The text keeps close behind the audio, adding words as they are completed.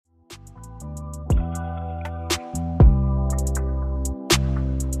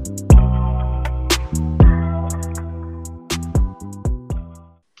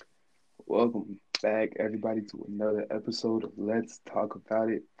welcome back, everybody, to another episode of Let's Talk About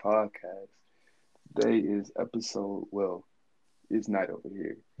It podcast. Today is episode, well, it's night over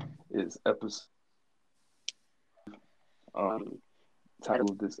here. It's episode, um,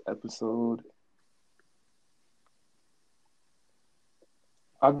 title of this episode.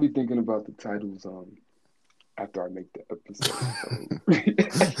 I'll be thinking about the titles, after I make the episode.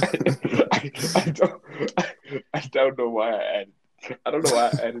 So I don't know why I added. I don't know why I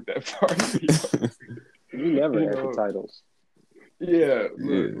added that part. You never You add the know, titles. yeah.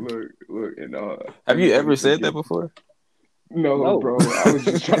 Yeah. Look, and Have you everybody ever said that forgive. before? No, No. bro. I was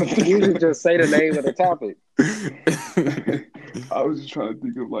just trying to You think. should just say the name of the topic. I was just trying to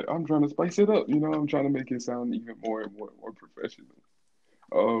think of like I'm trying to spice it up. I'm trying to make it sound even more and more professional.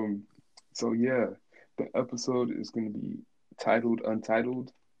 Um, so yeah, the episode is gonna be titled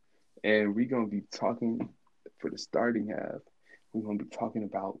Untitled, and we're gonna be talking for the starting half. We're gonna be talking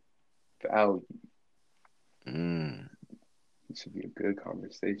about value. Mm. It should be a good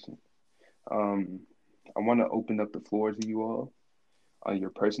conversation. Um, I want to open up the floor to you all on your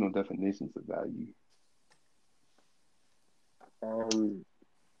personal definitions of value.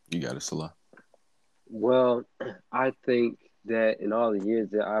 You got it, Salah. Well, I think that in all the years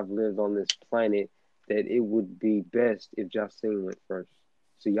that I've lived on this planet, that it would be best if Justine went first.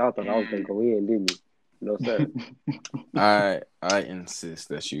 So y'all thought I was gonna go in, didn't you? No, sir. I insist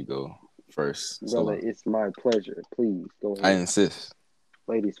that you go first, Brother, Salah. it's my pleasure. Please go I ahead. insist.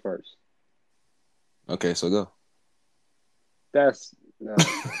 Ladies first. Okay, so go. That's no.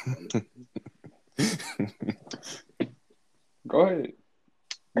 Go ahead.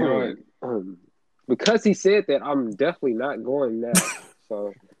 Go ahead. Because he said that, I'm definitely not going now.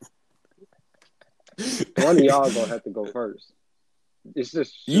 So one of y'all gonna have to go first. It's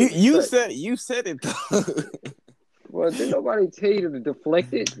just you said it though. Well, did nobody tell you to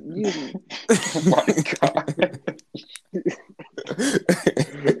deflect it? Oh my God.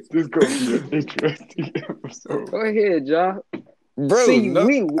 This gonna be an interesting episode. Go ahead, Ja. Bro, Listen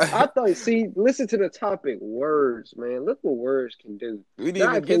to the topic. Words, man. Look what words can do. we didn't Now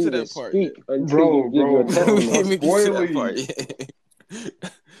I even get can't to even that part speak yet. until you give your We testimony. didn't even get to that Spoiling. part yet.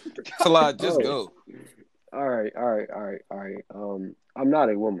 Salah, just go. All right. I'm not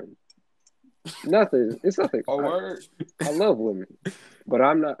a woman. Nothing. It's nothing. A word. I love women, but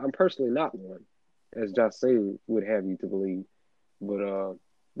I'm not. I'm personally not one, as Justine would have you to believe. But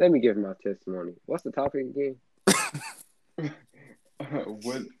let me give my testimony. What's the topic again?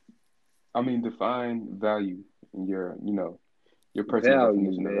 Define value in your personal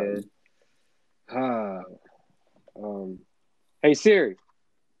Value, definition of man. value. Hey Siri.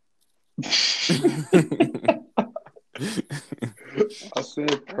 I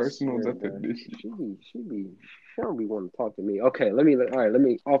said personal definition. She don't be wanting to talk to me. Okay, let me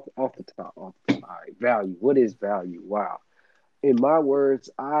off the top. All right, value. What is value? Wow. In my words,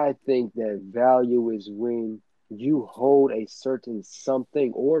 I think that value is when you hold a certain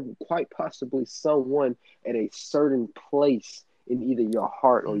something or quite possibly someone at a certain place in either your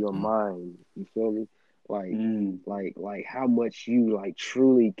heart or your mind. You feel me? Like how much you like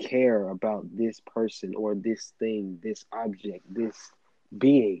truly care about this person or this thing, this object, this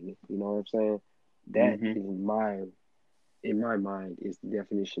being. You know what I'm saying? That is in my mind is the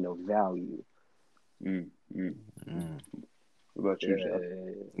definition of value. What about you,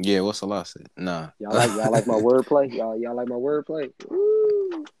 Sean? Yeah, what's Salah said? Nah. Y'all like my wordplay? Y'all like my wordplay?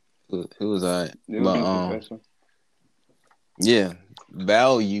 It was alright. It was professional. Yeah,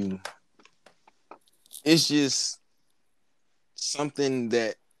 value. It's just something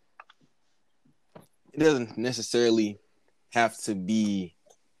that it doesn't necessarily have to be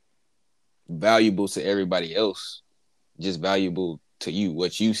valuable to everybody else. Just valuable to you.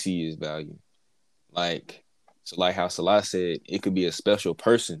 What you see is value. Like how Salah said, it could be a special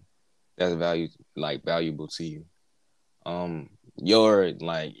person that's valuable to you.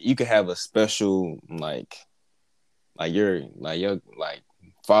 You could have a special your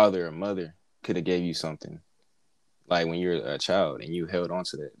father or mother could have gave you something like when you're a child and you held on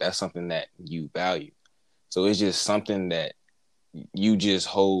to that. That's something that you value. So it's just something that you just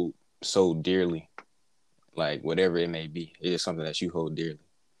hold so dearly, like whatever it may be. It is something that you hold dearly.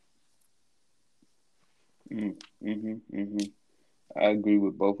 I agree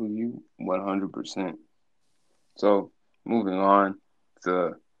with both of you 100%. So moving on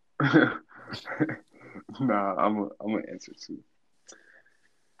to I'm gonna answer too.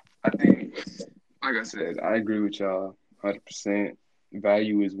 I think, like I said, I agree with y'all 100%.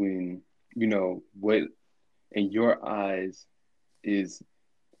 Value is when what in your eyes is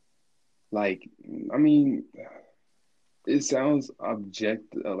like. I mean, It sounds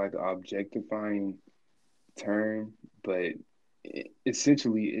like an objectifying term, but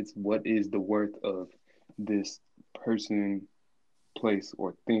essentially, it's what is the worth of this person, place,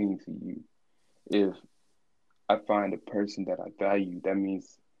 or thing to you. If I find a person that I value, that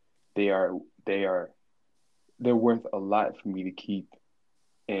means they are they are they're worth a lot for me to keep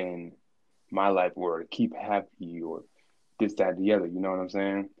in my life or to keep happy or this, that, the other. You know what I'm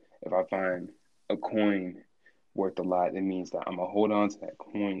saying? If I find a coin worth a lot, it means that I'm gonna hold on to that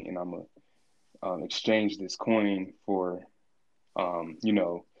coin and I'm gonna exchange this coin for, you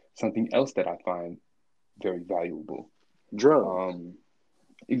know, something else that I find very valuable. Drugs. Um,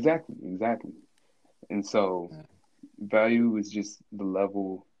 exactly, exactly. And so value is just the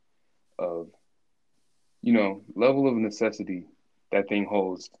of, level of necessity that thing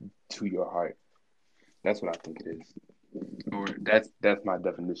holds to your heart. That's what I think it is. Or that's my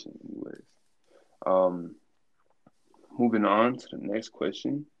definition anyways. Um, moving on to the next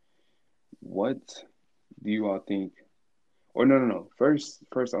question. What do you all think? Or no, no, no. First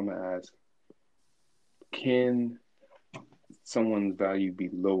I'm gonna ask, can someone's value be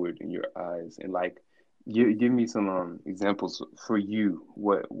lowered in your eyes? And like, give me some examples for you.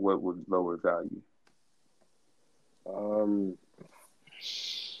 What would lower value? Um,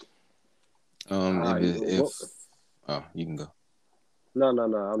 If you it, know, if what? oh, you can go. No, no,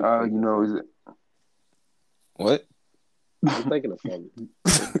 no. I'm thinking of Is something. it What? I'm thinking of something.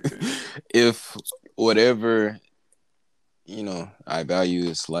 okay? If whatever I value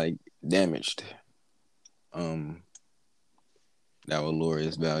is like damaged, um, that will lower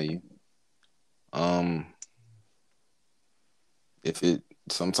its value. Um, if it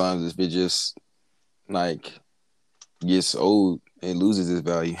sometimes if it just like gets old, it loses its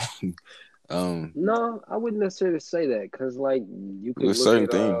value. um, No, I wouldn't necessarily say that because, like, you could with look certain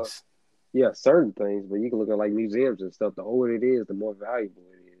at things. yeah, certain things, but you can look at like museums and stuff. The older it is, the more valuable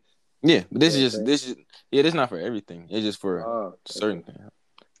it is. Yeah, but You know what I'm saying? this is not for everything. It's just for Ah, certain okay. things.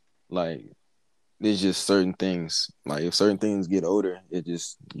 Like there's just certain things. Like if certain things get older, it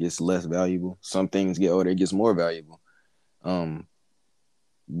just gets less valuable. Some things get older, it gets more valuable. Um,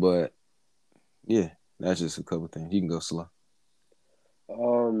 but yeah, that's just a couple things. You can go slow.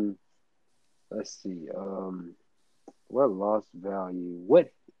 Um, let's see. What lost value?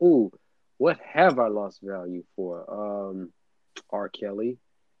 Ooh, what have I lost value for? R. Kelly.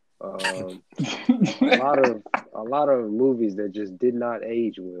 Um, a lot of a lot of movies that just did not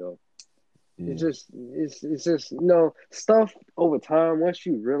age well. Yeah. It's just stuff over time. Once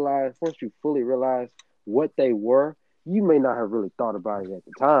you fully realize what they were, you may not have really thought about it at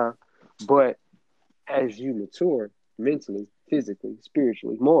the time, but as you mature mentally, physically,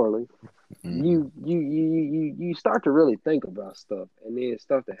 spiritually, morally, Mm-hmm. you start to really think about stuff, and then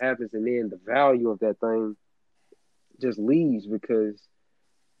stuff that happens, and then the value of that thing just leaves because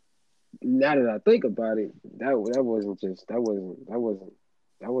now that I think about it, that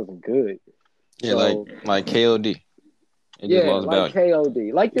wasn't good. Yeah, like So like KOD. It just yeah, lost like value.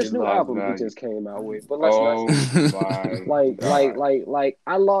 KOD, like this It new lost album he value. just came out with. But let's not say Oh my God. like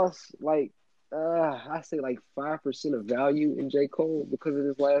I lost like I say like 5% of value in J. Cole because of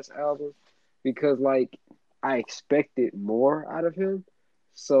this last album. Because like I expected more out of him.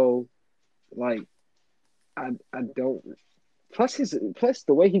 So like I don't plus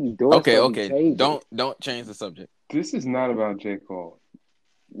the way he be doing Okay, stuff be okay. changing. Don't change the subject. This is not about J. Cole.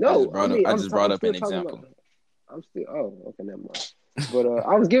 No, I mean I just brought I'm up still an talking about example. I'm still okay, never mind. But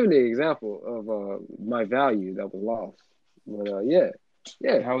I was giving the example of my value that was lost. But yeah,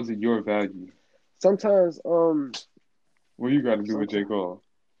 yeah. How is it your value? Sometimes What you got to do with J. sometimes Cole?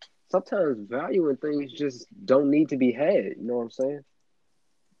 sometimes value in things just don't need to be had. You know what I'm saying?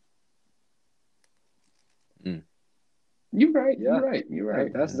 Mm. You're right. Yeah, You're right. You're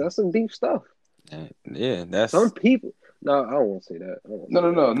right. that's some deep stuff. Yeah, Some that's people. No, I don't want to say that. I don't want to No,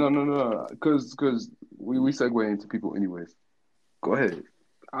 say no, that. no, no, no, no. Because we segue into people anyways. Go ahead.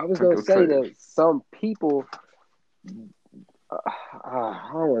 I was Talk gonna your say trash. that some people. I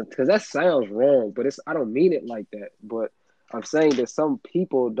don't want because that sounds wrong, but it's I don't mean it like that. But I'm saying that some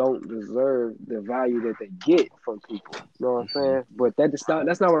people don't deserve the value that they get from people. You know what I'm mhm. saying? But that's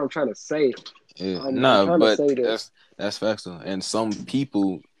not what I'm trying to say. Yeah, I'm no, trying to but say that that's factual. And some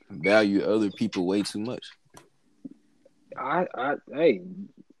people value other people way too much. hey,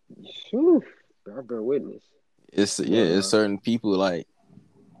 phew, I bear witness. But It's certain people like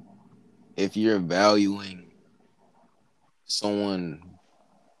if you're valuing someone,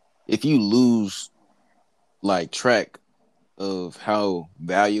 if you lose like track of how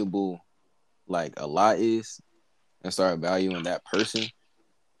valuable like a lot is and start valuing that person,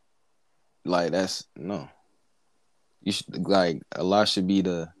 like that's no. You should like Allah should be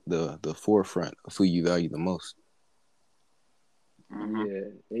the forefront of who you value the most. Mm-hmm. Yeah,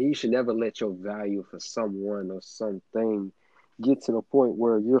 and you should never let your value for someone or something get to the point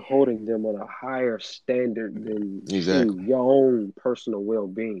where you're holding them on a higher standard than Exactly. your own personal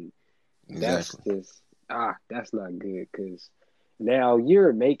well-being. That's Exactly. just that's not good because now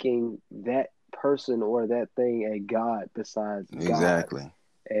you're making that person or that thing a god besides God. Exactly.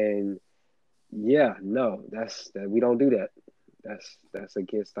 And yeah, no, that's that we don't do that. That's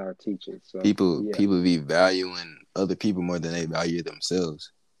against our teaching. So yeah, People be valuing other people more than they value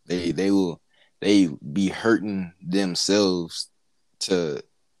themselves. They be hurting themselves to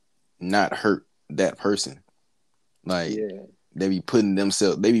not hurt that person. Like yeah. they be putting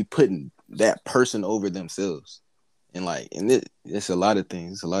that person over themselves. And it's a lot of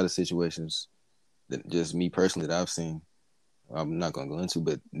things, it's a lot of situations that just me personally that I've seen. I'm not gonna go into,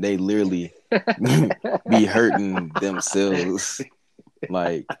 but they literally be hurting themselves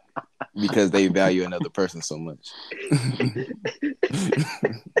like because they value another person so much.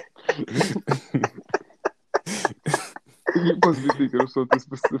 You must be thinking of something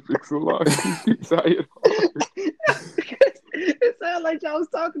specific, so long. You try it hard. It sounded like y'all was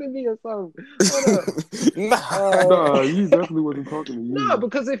talking to me or something. Hold up. Nah. Nah, he definitely wasn't talking to No, you.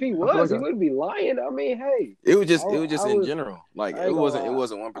 because if he I feel was, like he wouldn't be lying. I mean, hey, It was just I in was. general. Like I ain't gonna it lie.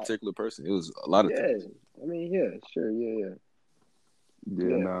 wasn't one particular person. It was a lot of Yeah, things. I mean, yeah, sure, yeah, yeah,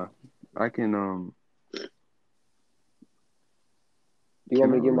 yeah. nah. I can Do you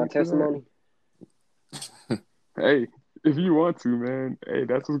want can I me to give my relate to that? testimony? Hey, if you want to, man. Hey,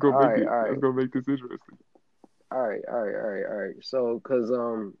 that's what's gonna All make right, it. all That's right, gonna make this interesting. all right. So, cause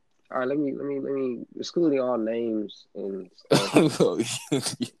all right, let me excluding all names and stuff.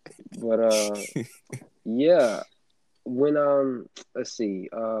 But yeah, when let's see,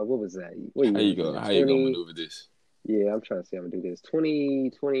 what was that? What year was that? How you gonna 20. maneuver this? Yeah, I'm trying to see how I'm gonna do this.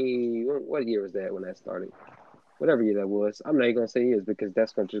 2020. What year was that when that started? Whatever year that was. I'm not even gonna say years because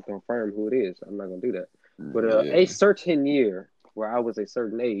that's gonna just confirm who it is. I'm not gonna do that. But a Yeah. certain year where I was a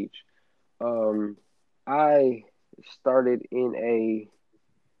certain age, um, I started in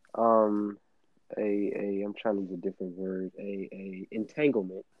um a I'm trying to use a different word, a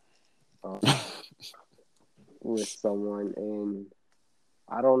entanglement with someone, and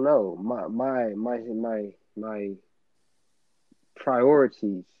I don't know my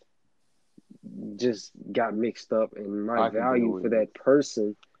priorities just got mixed up, and my I can deal value for with it. that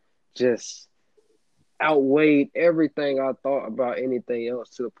person just outweighed everything I thought about anything else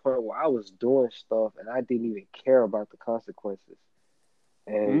to the point where I was doing stuff and I didn't even care about the consequences.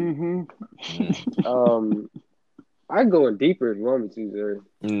 And Mm-hmm. um, I can go in deeper if you want me to, sir,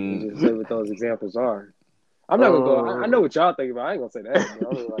 and just Mm. say what those examples are. I'm not gonna go. I uh, know what y'all think about. I ain't gonna say that, but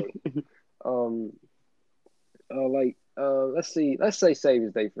I mean um, let's see. Let's say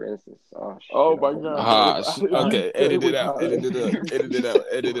Savior's Day for instance. Oh oh shit! I my hope God, not. bro. Okay. Hey, Edit it wait, out. Edit it out. Edit it out.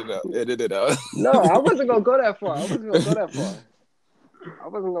 Edit it out. Edit it out. No, I wasn't gonna go that far. I wasn't gonna go that far. I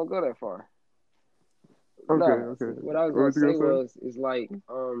wasn't gonna go that far. okay, No, okay. what I was What gonna was you say gonna say? was is like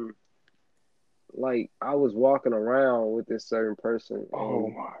I was walking around with this certain person Oh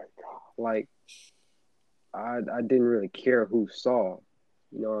and my. like I didn't really care who saw.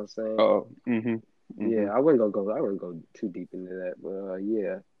 You know what I'm saying? Oh. Mm-hmm. Yeah, Mm-hmm. I wouldn't go too deep into that, but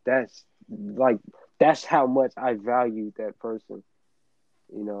yeah, that's like that's how much I valued that person,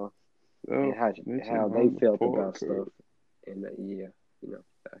 you know, and Snitching how they on the felt about stuff, porker. and yeah, you know.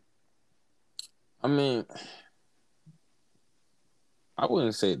 I mean, I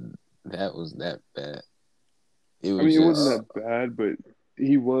wouldn't say that was that bad. It I was mean, it wasn't Uh, just that bad, but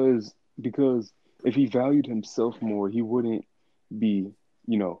he was because if he valued himself more, he wouldn't be,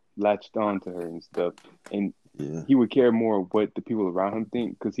 latched on to her and stuff, and yeah. he would care more what the people around him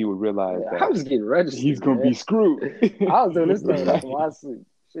think because he would realize yeah, I that was getting he's registered, gonna be man. screwed. I was doing this thing Yeah. after Right, my sleep.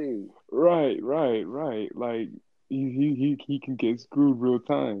 Shoot. right. Like he can get screwed real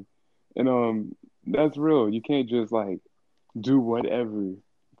time, and that's real. You can't just like do whatever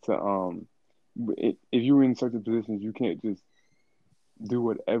to if you're in certain positions, you can't just do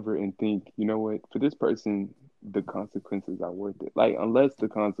whatever and think, you know what, for this person, the consequences are worth it. Like unless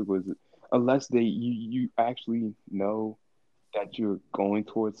you actually know that you're going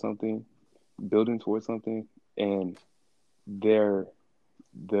towards something, building towards something, and they're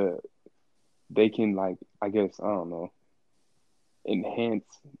the they can like I guess I don't know enhance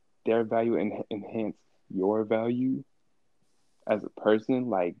their value and enhance your value as a person.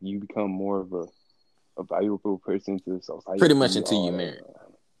 Like you become more of a valuable person to Pretty much society until you or married.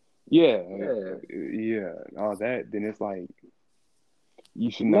 yeah, Yeah. yeah, all that, then it's like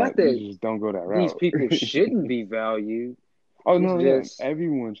you should Not not. You that just don't go that these route. people shouldn't be valued. Oh It's no, yeah, just,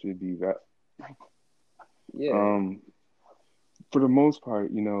 everyone should be that. yeah. Um, for the most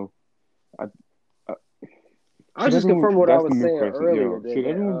part, I, I I was should just everyone. confirming what I That's the was new saying question, earlier. yo. That Should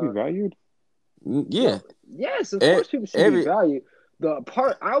everyone be that valued? Yeah. no, yes, of E- course people should be Every valued. The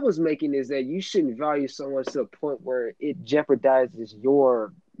part I was making is that you shouldn't value someone to the point where it jeopardizes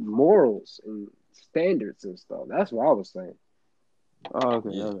your morals and standards and stuff. That's what I was saying. Oh, okay,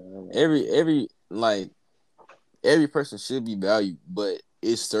 yeah. okay. Every person should be valued, but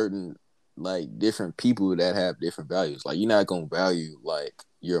it's certain like different people that have different values. Like you're not gonna value like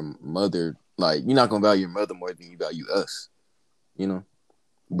your mother, like you're not gonna value your mother more than you value us, you know.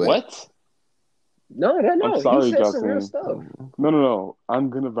 But What? No, no, I'm no. He sorry, said some real Jocelyn. stuff. No. I'm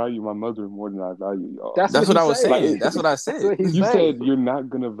gonna value my mother more than I value y'all. That's what that's what he's I was saying. saying. Like That's what I That's said. what he's you saying. said, you're not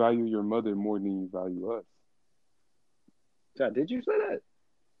gonna value your mother more than you value us. John, did you say that?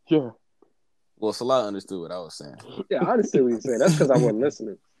 Yeah. Well, Salah understood what I was saying. Yeah, I understood what he's saying. That's because I wasn't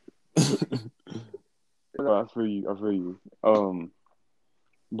listening. I feel you. I feel you.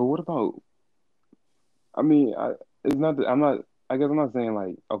 But what about? I mean, it's not that I'm not. I guess I'm not saying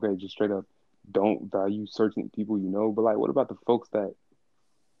like, okay, just straight up, don't value certain people, But like, what about the folks that,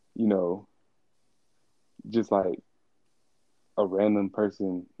 you know, just like a random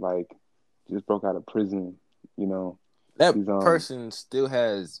person, like, just broke out of prison, you know? That He's person still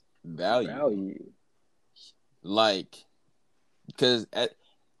has value, Value. like because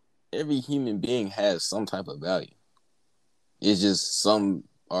every human being has some type of value. It's just some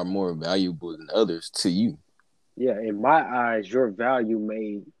are more valuable than others to you. Yeah, in my eyes, your value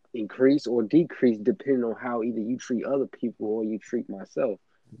may increase or decrease depending on how either you treat other people or you treat myself.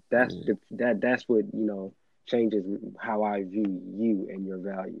 Yeah, That's what changes how I view you and your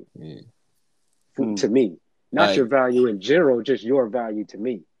value yeah. mm, to me. Not your Like, value in general, just your value to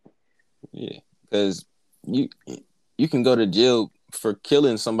me. yeah, because you you can go to jail for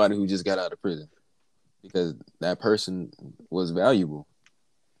killing somebody who just got out of prison because that person was valuable.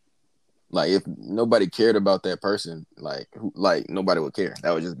 Like if nobody cared about that person, like nobody would care.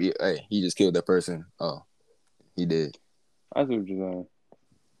 That would just be, hey, he just killed that person. Oh, he did. I see what you're saying.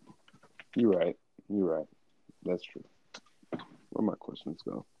 You're right. You're right. That's true. Where my questions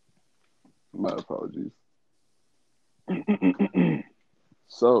go? My apologies.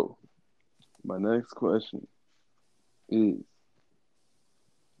 So, my next question is,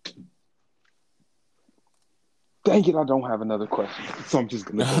 dang it, I don't have another question, so I'm just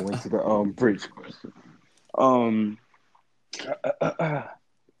gonna go into the bridge question. Um,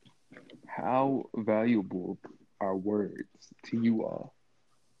 how valuable are words to you all,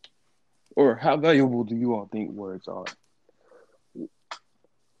 or how valuable do you all think words are? Mm.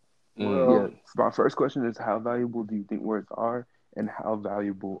 Yeah, Well, my first question is, how valuable do you think words are, and how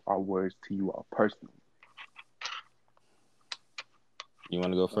valuable are words to you all personally? You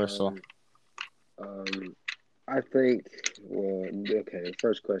want to go first, so? um, um, I think. Well, okay.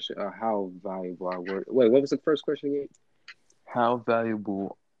 First question: how valuable are words? Wait, what was the first question again? How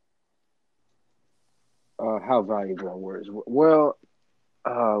valuable? How valuable are words? Well,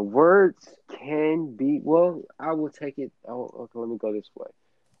 words can be. Well, I will take it. Oh, okay. Let me go this way.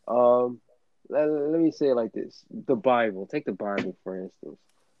 Um, let me say it like this: the Bible. Take the Bible for instance.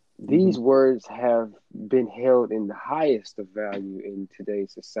 Hmm. These words have been held in the highest of value in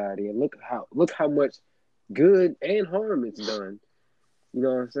today's society, and look how much good and harm it's done. You know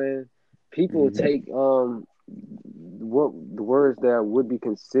what I'm saying? People Hmm. take what the words that would be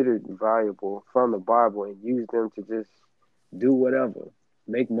considered valuable from the Bible and use them to just do whatever,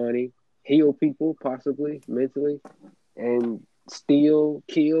 make money, heal people possibly mentally, and steal,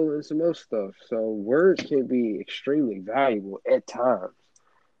 kill, and some other stuff. So words can be extremely valuable at times,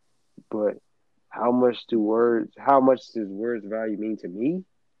 but how much does words value mean to me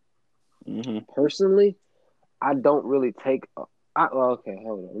Hmm. personally? I don't really take. Okay,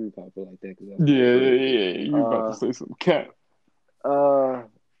 hold on. Let me pop it like that because that's Yeah, different. You about to Uh, say some cat? uh,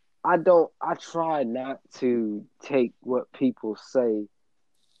 I don't. I try not to take what people say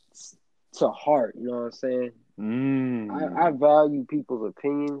to heart. You know what I'm saying? I Mm. value people's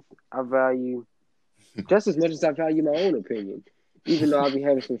opinions. I value just as much as I value my own opinion, even though I be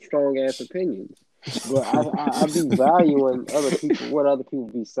having some strong ass opinions. But I be valuing other people, what other people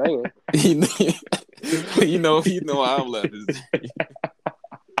be saying. you know I'm laughing.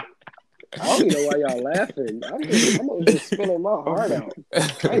 I don't even know why y'all laughing. I'm over here spilling my heart out.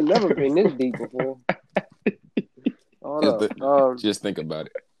 I ain't never been this deep before. Hold just, up. just think about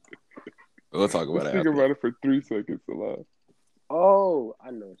it. We'll talk about Let's it think after. about it for 3 seconds, alive. Oh,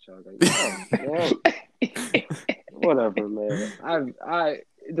 I know what y'all got. Yeah, whatever, man.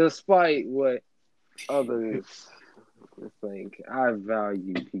 Despite what others think, I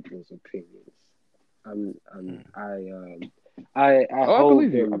value people's opinions. I Oh, I hold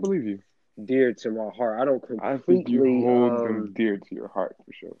believe you. I them believe you. dear to my heart. I think you hold them dear to your heart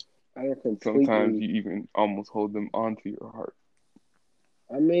for sure. I don't Sometimes completely. you even almost hold them onto your heart.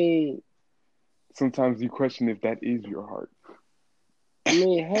 I mean, Sometimes you question if that is your heart.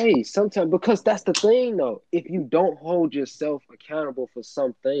 hey, sometimes because that's the thing though. If you don't hold yourself accountable for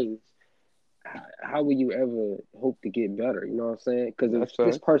some things, how will you ever hope to get better? You know what I'm saying? Because if That's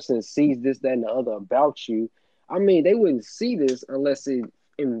this fact. person sees this, that, and the other about you, they wouldn't see this unless it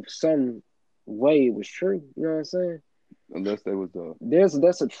in some way it was true. You know what I'm saying? Unless there was a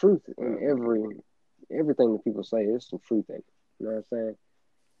That's a truth in well, everything that people say. There's some truth in it. You know what I'm saying?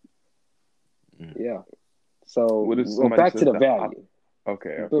 Mm. Yeah. So what if well, somebody back to says the that? value. Okay,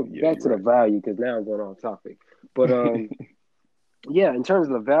 okay, But yeah, back to the you're value because now I'm going off topic. But yeah, in terms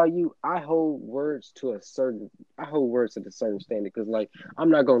of the value, I hold words at a certain standard because like I'm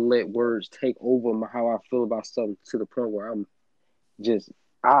not gonna let words take over how I feel about something to the point where just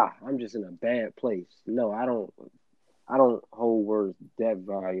I'm just in a bad place. No, I don't hold words that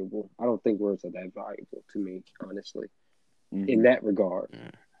valuable. I don't think words are that valuable to me, honestly. right. In that regard.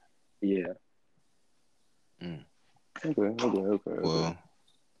 Mm. Yeah. Mm. Okay, okay, okay, okay. Well,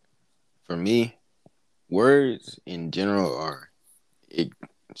 for me, words in general are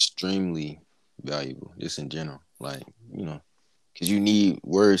extremely valuable, just in general. Like, because you need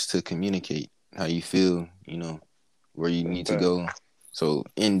words to communicate how you feel, where you That's need to fact. go. So,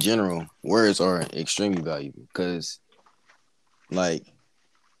 in general, words are extremely valuable because, like,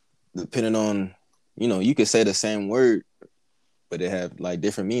 depending on, you could say the same word, but they have like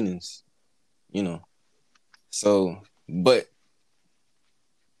different meanings, you know. So, but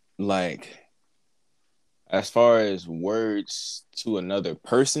like, as far as words to another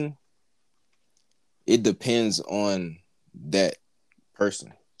person, it depends on that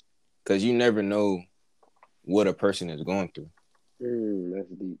person because you never know what a person is going through. That's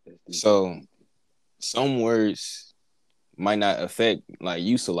deep. That's deep. That's So deep. some words might not affect like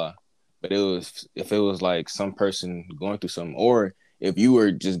you, Salah, but it was if it was like some person going through something, or if you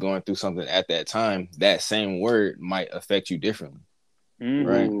were just going through something at that time, that same word might affect you differently,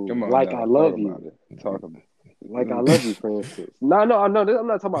 right? Come on Like I now, talk love about you. it. Talk about Like I it. love you, for instance. No. I'm not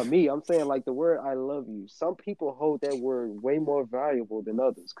talking about me. I'm saying like the word I love you. Some people hold that word way more valuable than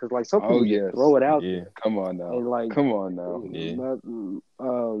others. Cause like some Oh people just yes. throw it out Yeah, there Come on now. and like, Come on now. yeah.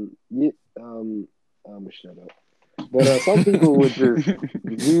 yeah, I'm gonna shut up. But some people would just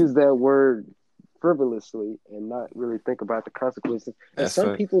use that word frivolously and not really think about the consequences. And That's some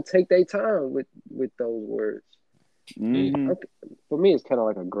fact. people take their time with those words. Yeah. hmm Okay. For me, it's kind of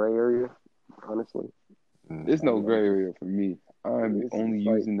like a gray area, honestly. Mm. There's I no don't know. gray area for me. I'm only It's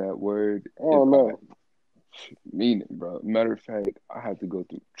like using that word I if don't I know. mean it, bro. Matter of fact, I have to go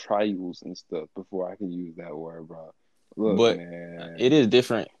through trials and stuff before I can use that word, bro. Look, But it man. is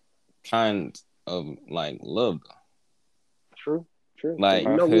different kinds of like love, though. True, true. Because Like,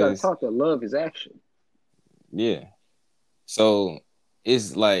 Huh? we are cause taught that love is action. yeah. So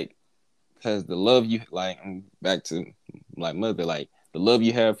it's like, cause the love you like, I'm back to like mother, like the love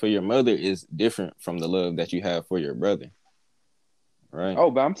you have for your mother is different from the love that you have for your brother, right?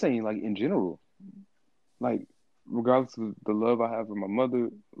 Oh, but I'm saying like in general, like regardless of the love I have for my mother,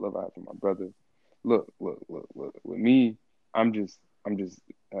 the love I have for my brother. Look. With me, I'm just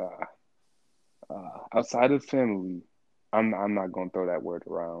uh, outside of family. I'm not gonna throw that word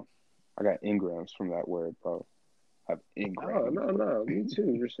around. I got engrams from that word, bro. I have Oh engrams. no, me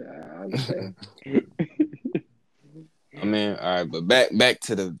too. I understand. I mean, all right, but back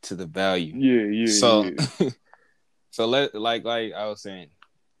to the value. Yeah, yeah, So yeah. so like I was saying,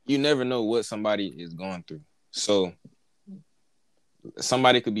 you never know what somebody is going through. So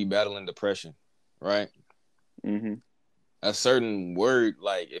somebody could be battling depression, right? hmm A certain word,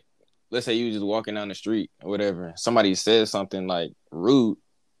 like if let's say you were just walking down the street or whatever, somebody says something like rude,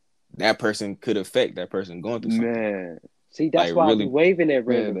 that person could affect that person going through something. Man, See, Like that's why I be really, waving at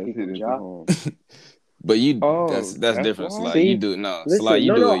man, random that's people, hitting to Ja. home. but you Oh, that's that's different. why, Sly, you See, do it no. Sly, listen,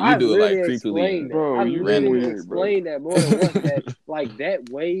 no, you I've do it like literally creepily explained and that. bro. I You literally randomly. weird, bro. explained that more than once that like that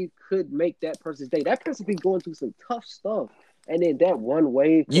wave could make that person's day. That person be going through some tough stuff, and then that one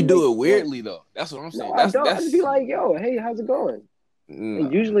wave You can do make it like weirdly though. That's what I'm no, saying. I don't. I just be That's like, yo, hey, how's it going? And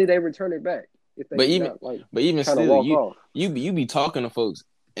no. usually they return it back if they But even not like trying to still, walk off. you be talking to folks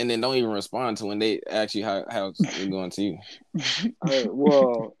and then don't even respond to when they ask you how's it going to you.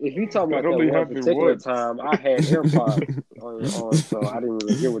 Well, if you talking That about that only one happened particular once. time, I had AirPods on, so I didn't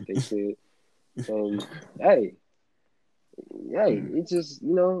even hear what they said. And hey, Hey, it just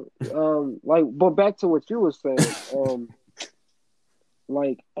like, but back to what you were saying,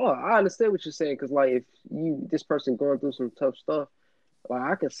 like, oh, I understand what you're saying, because like if this person going through some tough stuff, like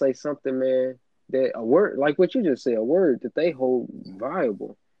I could say something, man, that a word like what you just said, a word that they hold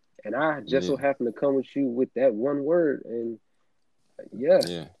viable, and I just so Yeah, happen to come with you with that one word, and yeah,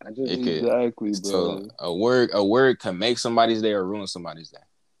 yeah. I just It could. Exactly, So bro. a word can make somebody's day or ruin somebody's day.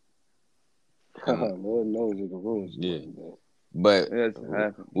 And Lord knows it can ruin yeah, somebody's day. but That's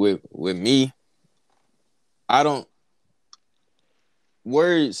happened. with me, I don't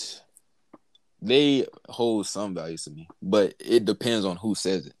words. They hold some value to me, but it depends on who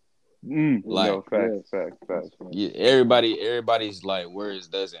says it. No, Like, facts, Yes, facts, that's facts. right. yeah, That's right. everybody's like words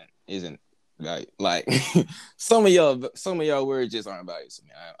doesn't isn't like some of y'all words just aren't valuable to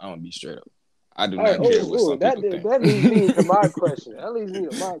me. I'm gonna be straight up. I do All right. not care what Oh, some that people think. that leads me into my question. That leads me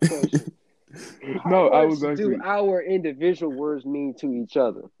to my question. How No, I much was do actually. our individual words mean to each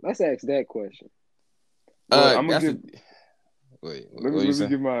other? Let's ask that question. Well, I'm gonna That's a give. wait. Let me What do you let me say?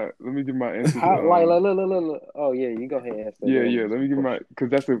 give my answer to How, like, look, look, look, look. Oh yeah, you go ahead and ask that yeah, yeah. random Let me give my question.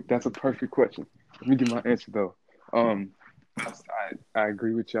 because that's a perfect question. Let me give my answer though. Um, I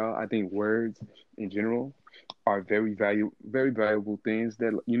agree with y'all. I think words in general are very valuable things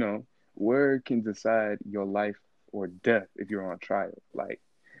that word can decide your life or death if you're on trial. Like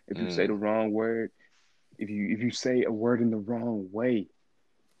if you say the Mm, wrong word, if you say a word in the wrong way,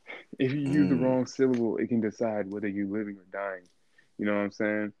 if you use the mm, wrong syllable, it can decide whether you're living or dying. You know what I'm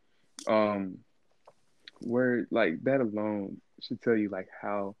saying? Um, word like that alone should tell you like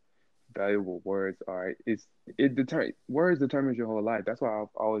how valuable words are. Words determines your whole life. That's why I've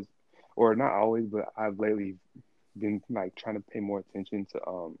always, or not always, but I've lately been like trying to pay more attention to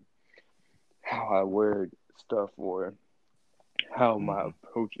how I word stuff or how my mm,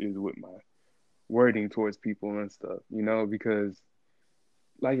 approach is with my wording towards people and stuff. Because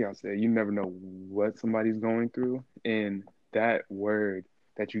like y'all said, you never know what somebody's going through, and that word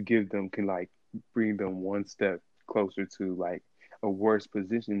that you give them can like bring them one step closer to like a worse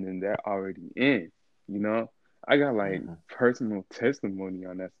position than they're already in. You know, I got like mm, personal testimony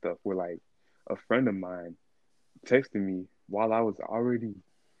on that stuff where like a friend of mine texted me while I was already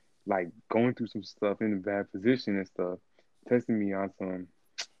like going through some stuff in a bad position and stuff, texting me on some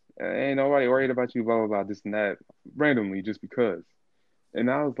ain't nobody worried about you, blah blah blah, this and that, randomly just because. And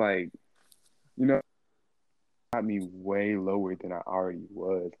I was like, you know, got me way lower than I already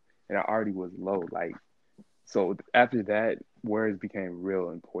was, and I already was low. Like so, after that, words became real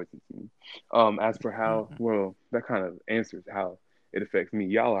important to me. As for how, mm, well, that kind of answers how it affects me.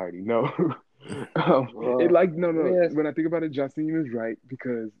 Y'all already know. It Well, like no let me no. ask. When I think about it, Justine is right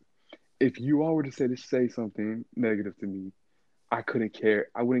because if you all were to say something negative to me, I couldn't care.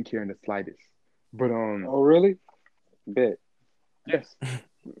 I wouldn't care in the slightest. But Oh, really? Bet. yes.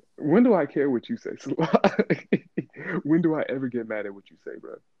 When do I care what you say? So, when do I ever get mad at what you say,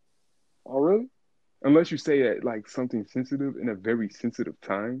 bro? Oh, really? Unless you say it like something sensitive in a very sensitive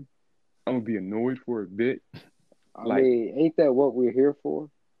time, I'm gonna be annoyed for a bit. I Like, mean, ain't that what we're here for,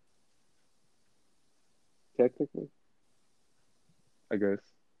 technically? I guess,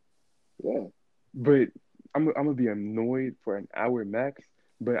 Yeah. but I'm gonna be annoyed for an hour max.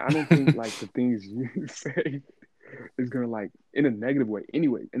 But I don't think like the things you say is gonna like in a negative way.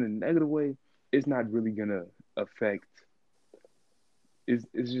 Anyway, in a negative way, it's not really gonna affect. It's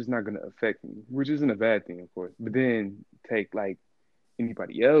just not gonna affect me, which isn't a bad thing, of course. But then take like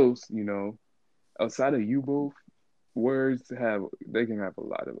anybody else, outside of you both, they can have a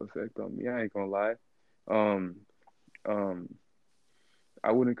lot of effect on me. I ain't gonna lie. Um, um,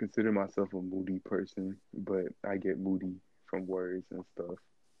 I wouldn't consider myself a moody person, but I get moody from words and stuff.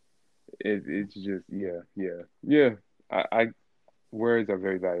 It's just yeah. I words are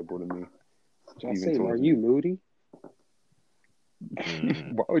very valuable to me, even Justine, are towards you me. moody?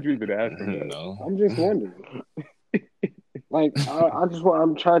 mm, Why would you even ask him mm, that? no, I'm just wondering. Like, I just want.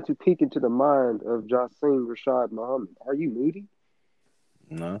 I'm trying to peek into the mind of Jassim Rashad Muhammad. Are you moody?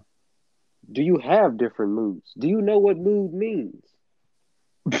 no. Do you have different moods? Do you know what mood means?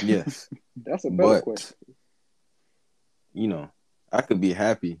 Yes, That's a better but question. you know, I could be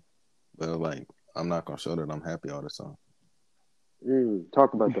happy, but like I'm not gonna show that I'm happy all the time.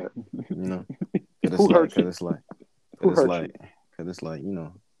 Talk about that. You know, cause it's Who like, hurt cause you? it's like, cause Who it's hurt like, you? cause it's like,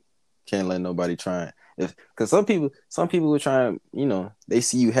 can't let nobody try. If because some people will try and they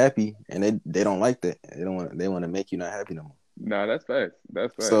see you happy and they don't like that. They want to make you not happy no more. Nah, that's facts.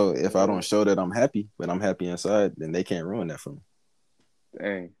 That's facts. So if I don't show that I'm happy, but I'm happy inside, then they can't ruin that for me.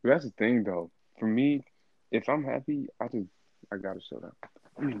 Dang, that's the thing though. For me, if I'm happy, I gotta show that.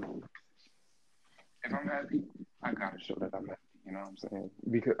 If I'm happy, I gotta show that I'm happy. You know what I'm saying?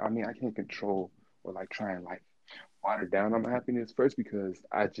 Because I mean, I can't control or like try and like water down on my happiness first because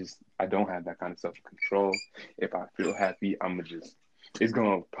I don't have that kind of self control. If I feel happy, I'm gonna just it's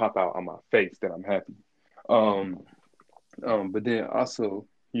gonna pop out on my face that I'm happy. Um, but then also,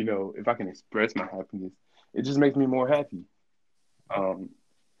 you know, if I can express my happiness, it just makes me more happy. Um,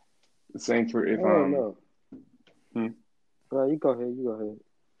 the same for I if don't know. hmm, No, you go ahead. You go ahead.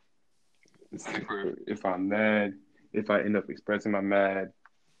 the same for if I'm mad. If I end up expressing my mad,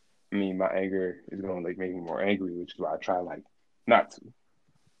 I mean, my anger is gonna like make me more angry, which is why I try like not to.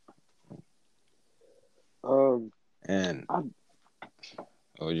 Um, And I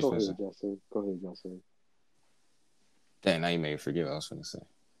what was you go gonna say? ahead, Justin. Go ahead, Justin. Dang, now you made me forget what I was gonna say.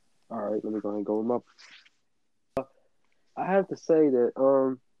 All right, let me go ahead and go with my. I have to say that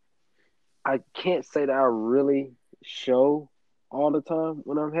I can't say that I really show all the time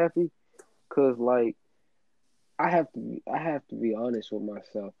when I'm happy, cause like I have to be honest with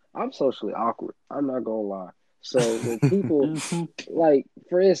myself. I'm socially awkward. I'm not gonna lie. So when people Hmm. like,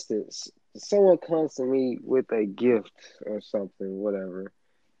 for instance, someone comes to me with a gift or something, whatever,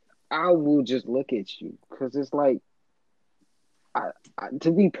 I will just look at you because it's like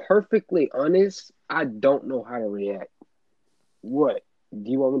to be perfectly honest, I don't know how to react. What? Do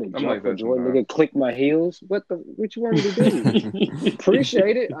you want me to I'm jump like for that joy, sometimes. nigga? Click my heels? What you want me to do?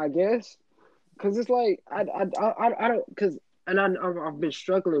 Appreciate it, I guess. Cause it's like I don't cause and I've been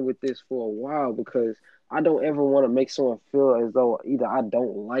struggling with this for a while because I don't ever want to make someone feel as though either I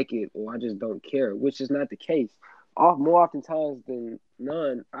don't like it or I just don't care, which is not the case. More oftentimes than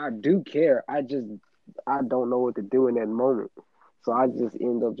none, I do care. I don't know what to do in that moment, so I just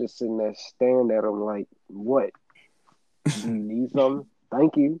end up just sitting there staring at them like, what? Do you need something?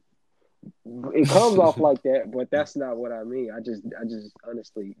 Thank you. It comes off like that, but that's not what I mean. I just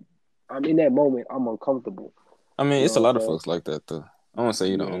honestly, I'm in that moment. I'm uncomfortable. I mean, You it's a know lot what of I'm folks like that though. I won't say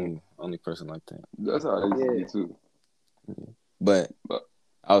you're the Yeah, only person like that. that's how I used to be saying? too. But But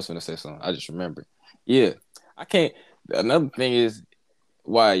I was gonna say something. I just remembered. Yeah, I can't. Another thing is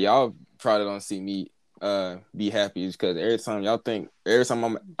why y'all probably don't see me be happy is because every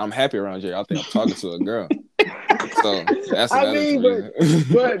time I'm happy around you, I think I'm talking to a girl. So that's I another mean, reason.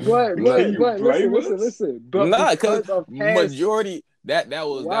 can Not, you listen, blame us? listen. But nah, because because of past, majority that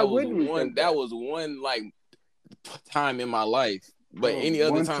was why wouldn't we one think that? like time in my life. But Bro, any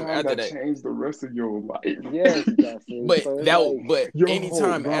other one time time after that that, changed the rest of your Yes, life. Justin. So it's like, Your any whole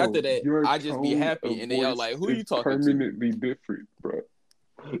time after bro, that, your I just be tone happy, of and then y'all voice like, who is you talking to? permanently different, bro.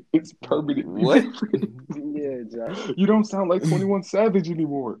 It's permanently What? different. yeah, Josh. You don't sound like 21 Savage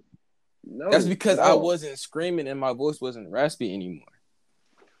anymore. That's No, because at I all. wasn't screaming and my voice wasn't raspy anymore.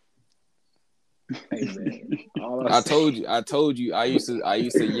 Hey man, all I I say, told you, I used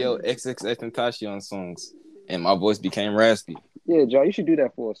to yell XXX Tentacion songs, and my voice became raspy. yeah, Josh, you should do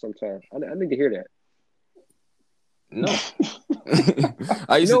that for us sometime. I need to hear that. No,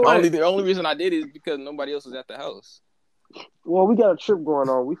 I You used know to what? the only reason I did it is because nobody else was at the house. Well, we got a trip going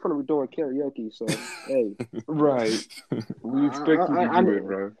on. We finna be doing karaoke, so hey, Right. We expect you to I do it,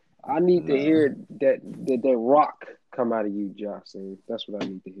 bro. I need to Nah. hear that rock come out of you, Jocelyn. That's what I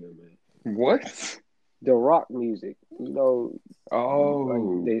need to hear, man. What? The rock music, like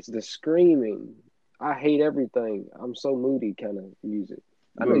Oh, the screaming. I hate everything. I'm so moody, kind of music.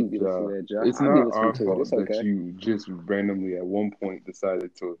 I know you look, be listening Ja. to that, Joe. It's I be not listening our to it. fault It's that okay. you just randomly at one point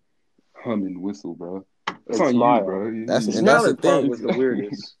decided to hum and whistle, bro. That's And on you, smile. bro. The That's the smiling part thing. was the Exactly.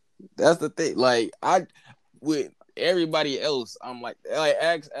 weirdest. That's the thing. Like I with everybody else, I'm like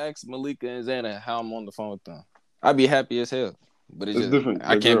ask Malika and Xana how I'm on the phone with them. I'd be happy as hell. But it's It's just different.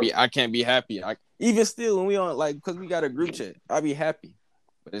 They're girls. I can't be happy. Even still when we on like because we got a group chat, I'd be happy.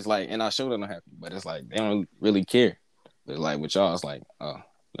 But it's like and I show them I'm happy. But it's like they don't really care. But it's like with y'all, it's like, oh,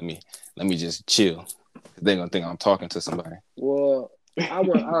 let me just chill. They're gonna think I'm talking to somebody. Well,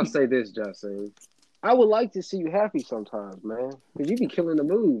 I'll say this, Jocelyn. I would like to see you happy sometimes, man. Cause you be killing the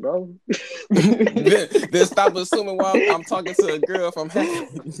mood, bro. Then stop assuming while I'm talking to a girl if I'm happy.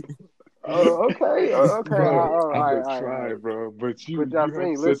 Oh, okay, okay. Bro, All I'm right, gonna all right, all try, right. bro. But But you have to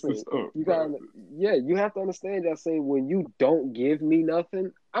Jocelyn, set this listen, up, you bro. got, yeah, you have to understand, Jocelyn. When you don't give me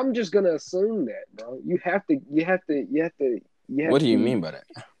nothing, I'm just gonna assume that, bro. You have What to do you be mean by that?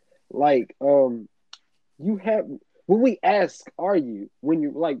 like, you have when we ask, are you when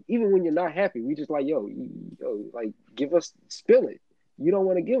you like even when you're not happy, we just like yo, like give us spill it. You don't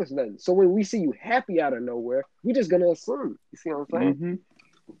want to give us nothing. So when we see you happy out of nowhere, we just gonna assume. You see what I'm saying? Mm-hmm.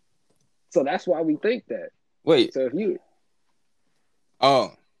 So that's why we think that. Wait. So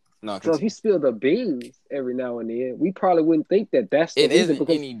Oh no, if you continue. spill the beans every now and then, we probably wouldn't think that that's the It reason isn't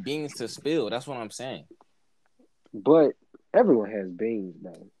because any beans to spill. That's what I'm saying. But everyone has beans,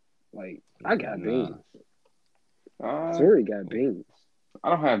 bro. Like I got Nah. beans. Uh, Siri got beans.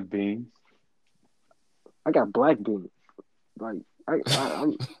 I don't have beans. I got black beans. Like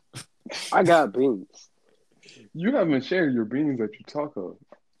I'm I got beans. You haven't shared your beans that you talk of.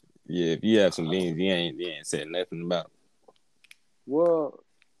 Yeah, if you have some beans, you ain't said nothing about Well,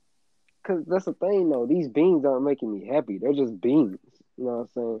 cause that's the thing though. These beans aren't making me happy. They're just beans. You know what I'm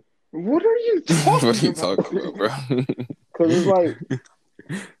saying? What are you it. What are talking you about? talking about, bro? Cause it's like,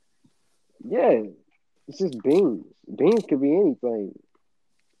 yeah, it's just beans. Beans could be anything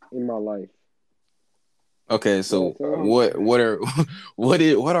in my life. Okay, You know so what I'm saying? what Okay. what are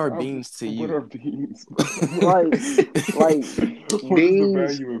what are beans to What you? are beans, bro? Like What is the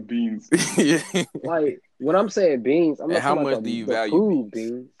beans. value of beans to you? Yeah. Like when I'm saying beans, I'm And not how talking about much do you the value food beans?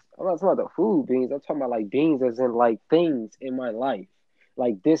 beans. I'm not talking about the food beans. I'm talking about like beans as in like things in my life.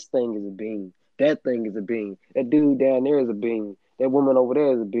 Like this thing is a bean. That thing is a bean. That dude down there is a bean. That woman over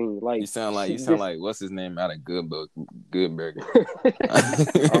there is a bean. You Like sound like you shit, sound this. like what's his name out of Good Burger.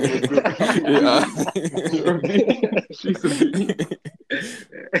 I'm a good. I'm a Yeah. bean. You're a bean. She's a bean.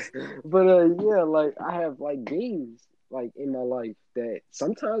 But yeah, like I have like beans like in my life that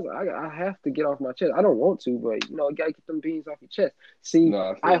sometimes I have to get off my chest. I don't want to, but you know, you gotta get them beans off your chest. See, No,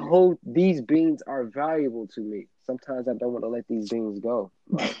 I I feel you. hold these beans are valuable to me. Sometimes I don't want to let these beans go.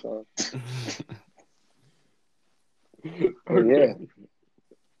 You know what I'm saying? But yeah,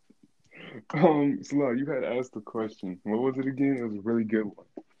 Okay. Sla, you had asked the question. What was it again? It was a really good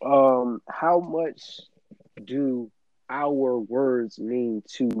one. how much do our words mean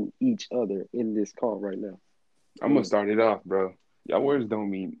to each other in this call right now? I'm gonna Mm. start it off, bro. Y'all words don't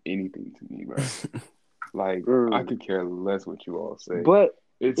mean anything to me, bro. Like I Mm. could care less what you all say. But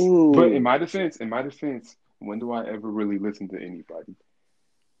But ooh. in my defense, when do I ever really listen to anybody?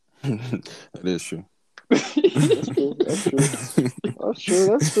 That is true. That's true. That's true. That's true.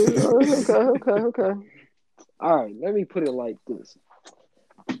 That's true. Okay. Okay. Okay. All right. Let me put it like this: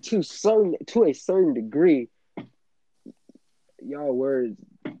 to a certain degree, y'all words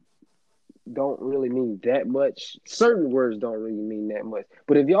don't really mean that much. Certain words don't really mean that much.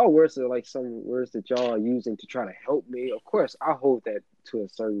 But if y'all words are like some words that y'all are using to try to help me, of course I hold that to a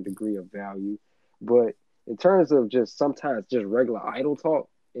certain degree of value. But in terms of just sometimes just regular idle talk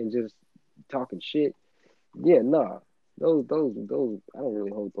and just talking shit, yeah, nah. Those I don't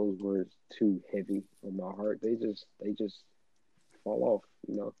really hold those words too heavy on my heart. They just fall off,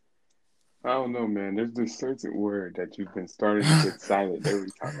 you know. I don't know, man. There's this certain word that you've been starting to get silent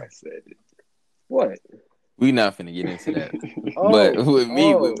every time I said What? We not finna get into that. But Oh,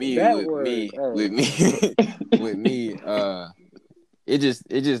 oh, that word. Oh, with me, it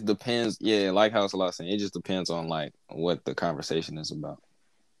just depends. Yeah, like how Salah saying, it just depends on like what the conversation is about.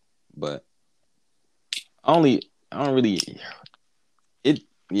 But I don't really it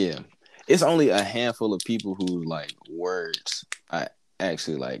yeah. It's only a handful of people who like words I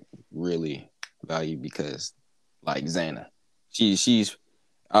actually like really value because like Zana. She's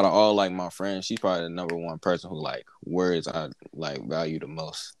out of all like my friends, she's probably the number one person who like words I like value the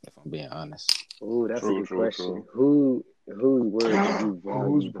most, if I'm being honest. oh, that's a true, good true, question. true. Whose words do you Whose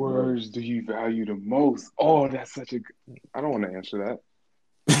value the words most? do you value the most? Oh, that's such a. I don't want to answer that.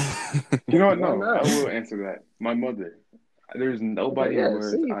 You know what? Why No, I not? will answer that. My mother. There's Okay, nobody yeah.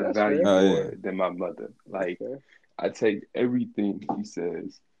 words See, I that's value fair. Oh yeah. more than my mother. That's Like fair. I take everything he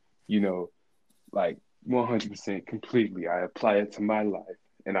says, you know, like 100% completely. I apply it to my life,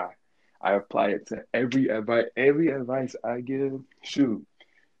 and I apply it to every advice I give. Shoot,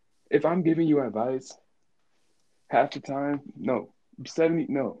 if I'm giving you advice, half the time, no, 70,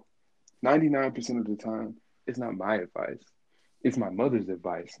 no, 99% of the time, it's not my advice. It's my mother's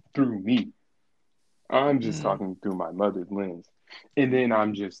advice through me. I'm just Mm. talking through my mother's lens. And then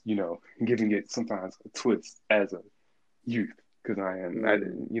I'm just, giving it sometimes a twist as a youth because Mm,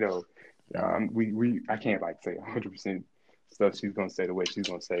 I can't like say 100% stuff she's going to say the way she's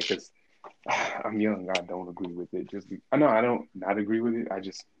going to say because I'm young. I don't agree with it. I know I don't not agree with it. I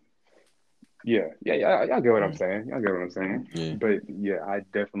just, yeah. Y'all get what I'm saying. Y'all get what I'm saying. Yeah, But yeah, I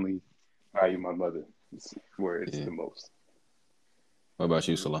definitely value my mother's words yeah. the most. What about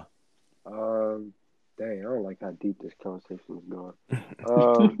you, mm. Salah? Um, dang, I don't like how deep this conversation is going.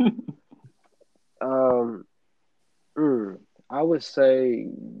 Um, um, mm, I would say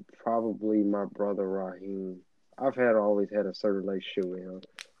probably my brother Raheem. Always had a certain relationship with him,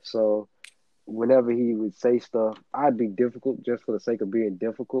 so whenever he would say stuff, I'd be difficult just for the sake of being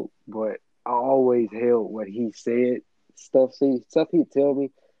difficult. But I always held what he said. Stuff he'd tell me,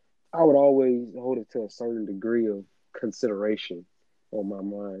 I would always hold it to a certain degree of consideration on my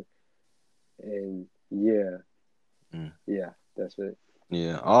mind. And yeah, Mm. Yeah, that's it.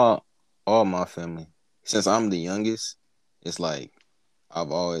 Yeah, all my family. Since I'm the youngest, it's like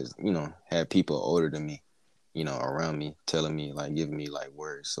I've always, had people older than me, around me, telling me like giving me like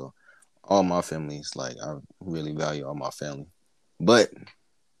words. So all my family is like I really value all my family. But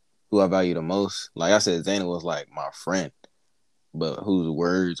who I value the most, like I said, Zayna was like my friend. But whose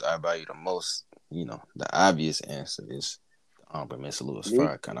words I value the most, the obvious answer is the Aunt Miss Lewis Me?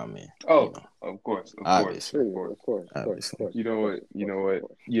 Farrakhan, Oh, of course, of course, obviously, of Sure, course. of course, of course, of obviously. course, You of know course, what? of You course, know of what?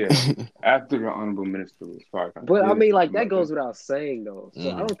 course. Yeah. After the honorable minister was Farrakhan, But I his mean, like that mother. goes without saying, though. So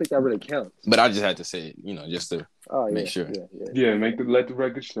I Hmm. don't think that really counts. But I just had to say it, just to Oh make yeah, sure. yeah, yeah, Yeah, yeah, let the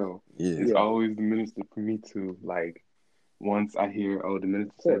record show. Yeah. It's yeah. always the minister for me too. Like once I hear, oh, the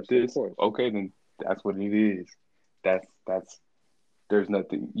minister Of said course, of this, course. okay, then that's what it is. That's there's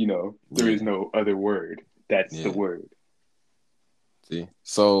nothing, there is Yeah. no other word. That's the Yeah. word. See,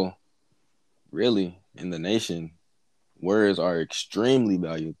 so really, in the nation, words are extremely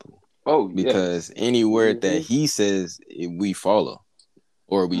valuable Oh yes. because any word that Mm-hmm. he says, we follow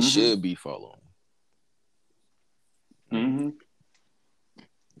or we Mm-hmm. should be following. Mm, Mm-hmm. yeah.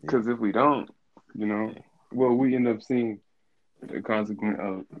 Because if we don't, you know, Yeah. well, we end up seeing the consequence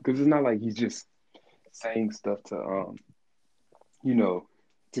of because it's not like he's just saying stuff to you know,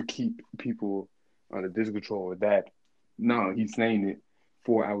 to keep people under this control or that. No, he's saying it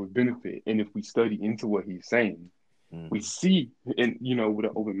for our benefit. And if we study into what he's saying, we Mm-hmm. see, and with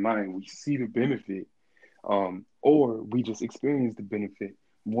an open mind, we see the benefit, or we just experience the benefit,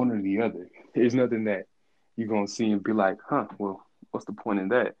 one or the other. There's nothing that you're gonna see and be like, huh, well, what's the point in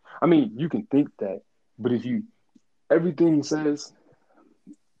that? I mean, you can think that, but if you everything he says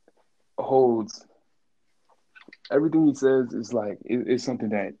holds everything he says is like it's something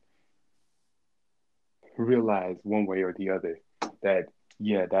that realize one way or the other that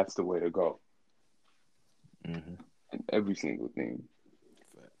yeah, that's the way to go Mm-hmm. in every single thing.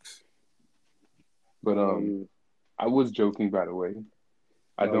 Facts. But Um, I was joking by the way.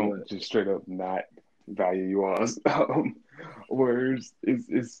 I about don't what? just straight up not value you all's words.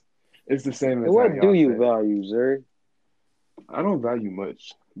 It's the same And as how what do y'all you said it. value, Zuri? I don't value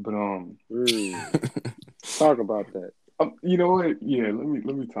much, but Mm, talk about that. you know what? Yeah,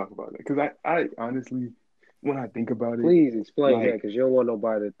 let me talk about that because I honestly, when I think about it, Please explain that like because you don't want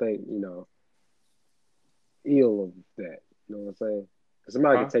nobody to think, ill of that. You know what I'm saying? Because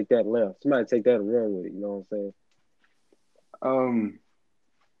somebody could huh? take that left. Somebody take that and run with it. You know what I'm saying? Um.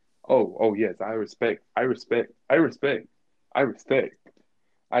 Oh yes, I respect. I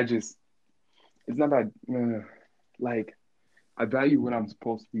just it's not that like I value what I'm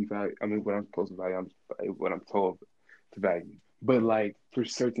supposed to be value. I mean, what I'm supposed to value. What I'm told to value. But like for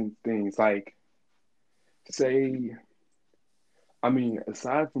certain things, like say, I mean,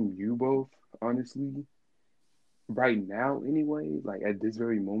 aside from you both, honestly, right now anyway, like at this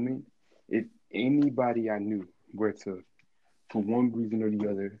very moment, if anybody I knew were to, for one reason or the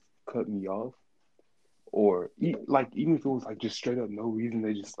other, cut me off, or like even if it was like just straight up no reason,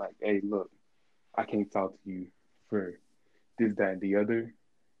 they just like, hey, look, I can't talk to you for this, that, and the other.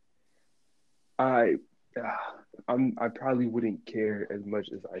 I, I probably wouldn't care as much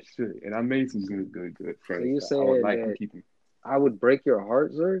as I should, and I made some good So friends you that I would saying like to that keep. I would break your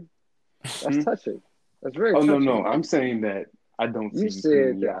heart, Zuri? That's Hmm? touching. That's very Oh no, touching, no, bro. I'm saying that I don't see You you cutting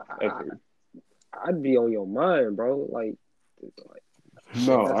said me that off ever. I'd be on your mind, bro. Like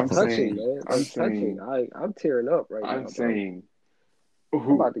No, that's touching, man. I'm That's touching. saying, I'm tearing up right I'm now, bro. saying, I'm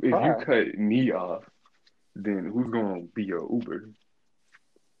who about to if you cry. cut me off, then who's gonna be your Uber?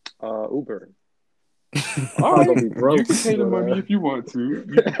 Uber. I'm All probably right, gonna be you broke, can pay the but money if you want to.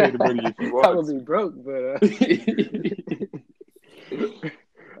 You can pay the money if you I'm want gonna be broke, but to.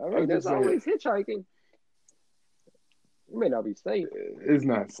 I mean I'm that's just saying, always hitchhiking. It may not be safe. it's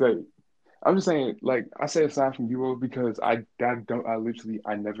not safe. I'm just saying, like I say, aside from Euro, because I literally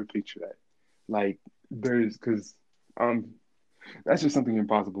I never picture that. Like there's because um that's just something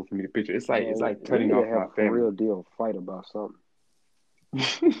impossible for me to picture. It's Bro, like we cutting need to off have my a for real family. deal fight about something.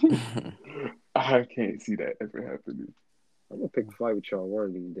 I can't see that ever happening. I'm gonna pick a fight with y'all one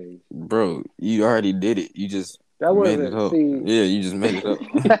of these days. Bro, you already did it. You just That made it wasn't up. see. Yeah, you just made it up.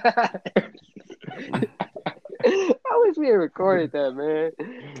 I wish we had recorded that, man.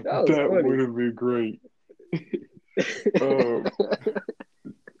 That was That would funny. have been great. Um,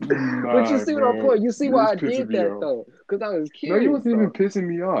 But you nah, see what I'm man, point? You see you're why just I pissing did me that off. though? Because I was No, you curious, wasn't even though. pissing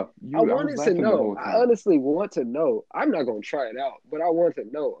me off. I I was wanted to laughing the know. whole I time. honestly want to know. I'm not gonna try it out, but I want to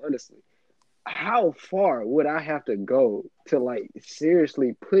know honestly. How far would I have to go to like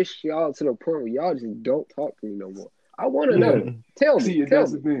seriously push y'all to the point where y'all just don't talk to me no more? I want to Yeah. know. Tell me. See, Tell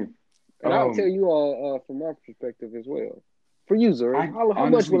that's the me. thing. And I'll tell you all from my perspective as well. For you, Zuri, I how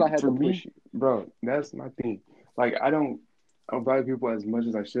much will honestly, I have for to me, push you? bro, that's my thing. Like, I don't value people as much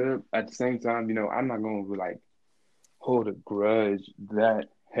as I should. At the same time, I'm not going to like hold a grudge that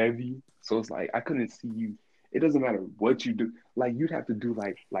heavy. So it's like I couldn't see you. It doesn't matter what you do. Like you'd have to do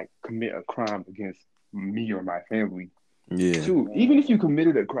like commit a crime against me or my family. Yeah. Shoot, even if you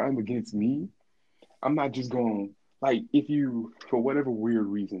committed a crime against me, I'm not just going like if you for whatever weird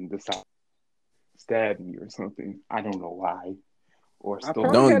reason decide to stab me or something. I don't know why or I stole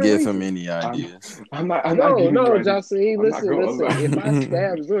probably Don't had a give him reason. any I'm ideas. I'm not No, giving you no, ideas. Jocelyn, I'm not listen, gonna listen. If I allow.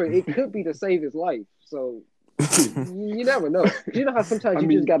 stab Zuri, it could be to save his life. So you never know. 'Cause you know how sometimes I you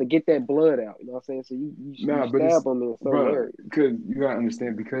just mean, got to get that blood out. You know what I'm saying? So you nah, but stab it's them in certain bruh, areas. because you gotta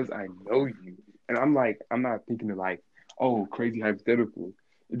understand because I know you, and I'm not thinking of like, oh, crazy hypothetical.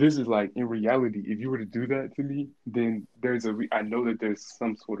 This is like in reality, if you were to do that to me, then I know that there's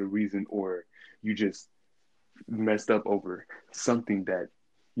some sort of reason, or you just messed up over something that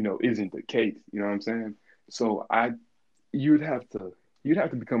isn't the case. You know what I'm saying? So you'd have to you'd have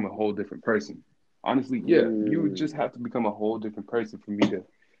to become a whole different person. Honestly, yeah, you would just Mm, have to become a whole different person for me to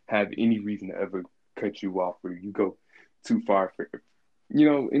have any reason to ever cut you off or you go too far for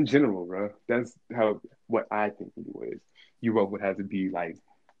in general, bro. That's how what I think anyways. You would have to be like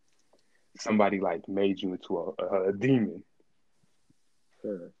somebody like made you into a demon.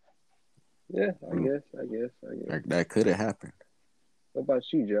 sure. Yeah, I Mm, guess, I guess, I guess. that could have happened What about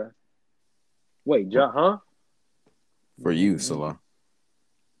you, John? Wait, John, huh? for you, Salah.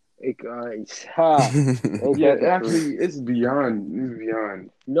 Ha, ain't Yeah, that the truth? actually it's beyond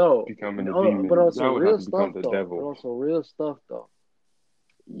No, becoming a but on demon. That some would have real to stuff become the though. But devil. on some real stuff though,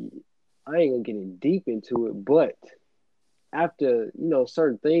 I ain't gonna get in deep into it. But after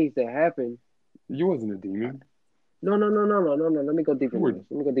certain things that happen, You wasn't a demon. no, no, no, no, no, no, no. Let me go deep You in were this.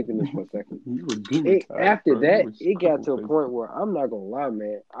 Let me go deep in this for a second. you were demon It type, after bro. You that, was it got crippled to a point basically. where I'm not gonna lie,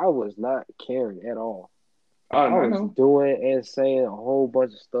 man. I was not caring at all. Oh, I I was know. doing and saying a whole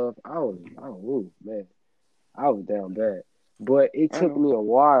bunch of stuff. Ooh, man, I was down bad. But it I took know. me a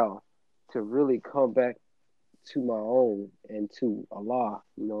while to really come back to my own and to Allah.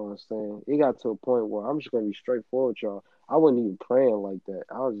 You know what I'm saying? It got to a point where I'm just gonna be straightforward, y'all. I wasn't even praying like that.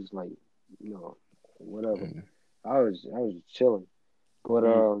 I was just like, whatever. Mm. I was just chilling. But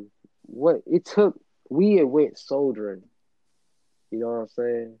Mm, what it took, we had went soldiering. You know what I'm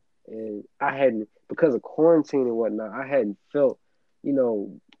saying? And I hadn't because of quarantine and whatnot. I hadn't felt, you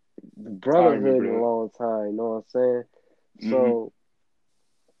know, the I brotherhood remember in a that. long time. You know what I'm saying? Hmm. So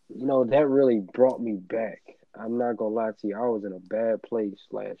that really brought me back. I'm not gonna lie to you. I was in a bad place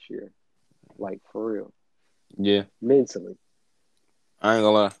last year, like for real, Yeah, mentally. I ain't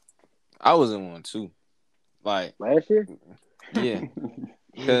gonna lie. I was in one too. Like, Last year, yeah,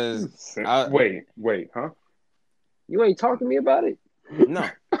 cause I Wait, huh? you ain't talking to me about it. no,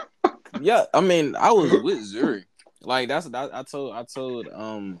 yeah. I mean, I was with Zuri. Like I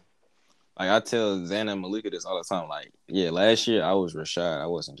tell Xana and Malika this all the time. Like, yeah, last year I was Rashad. I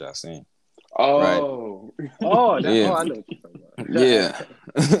wasn't Jacin. Right? Oh, Yeah, I know what you're talking yeah.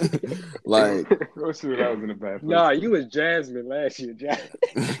 about. Like, oh shoot, I was in a bad place Nah, too. you was Jasmine last year,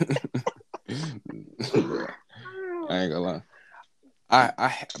 I ain't gonna lie.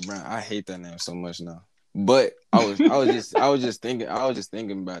 Bro, I hate that name so much now. But I was just thinking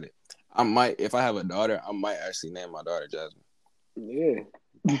about it. I might, if I have a daughter, I might actually name my daughter Jasmine.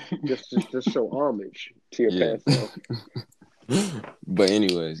 Yeah, just show homage to your Yeah. past self. But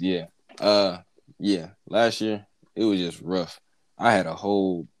anyways, yeah. Yeah. Last year it was just rough. I had a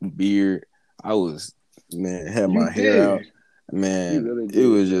whole beard. I was had You my hair out. did. You Man, really it did,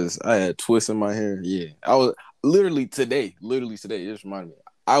 was bro. just I had twists in my hair. Yeah. I was literally today, it just reminded me.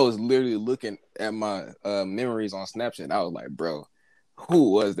 I was literally looking at my memories on Snapchat. And I was like, bro,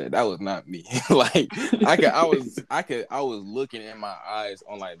 who was that? That was not me. Like I was looking in my eyes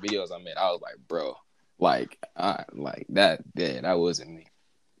on like videos I made. I was like, bro, like that, yeah, that wasn't me.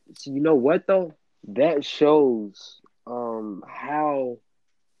 So you know what though? That shows how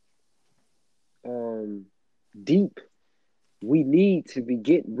um deep we need to be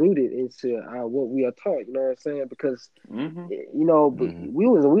getting rooted into what we are taught. You know what I'm saying? Because Hmm. but Mm-hmm. we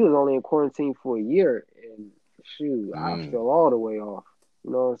was only in quarantine for a year, and shoot, I Mm. fell all the way off.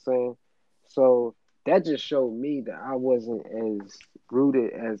 You know what I'm saying? So that just showed me that I wasn't as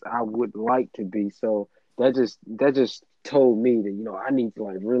rooted as I would like to be. So that just told me that I need to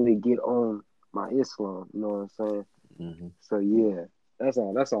like really get on my Islam. You know what I'm saying? Mm-hmm. So yeah, that's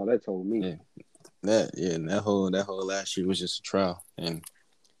all that told me. Yeah, that whole last year was just a trial, and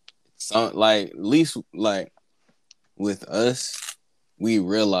some like at least like with us, we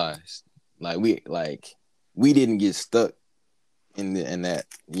realized we didn't get stuck in that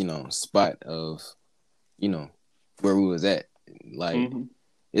spot of where we was at. Like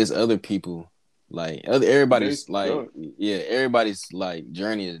it's other people, like everybody's like everybody's like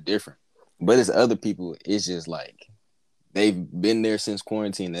journey is different, but it's other people. It's just like they've been there since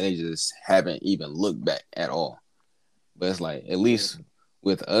quarantine and they just haven't even looked back at all. But it's like at least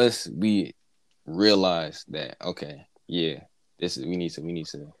with us, we realize that okay, this is we need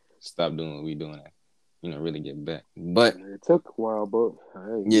to stop doing what we doing and really get back. But it took a while, but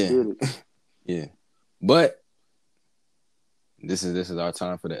hey, we did it. Yeah. But this is our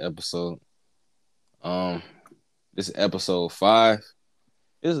time for the episode. This is episode 5.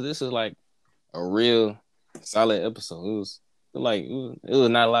 This is like a real solid episode. It was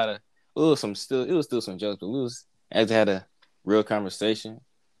not a lot of it was still some jokes, but we was actually had a real conversation.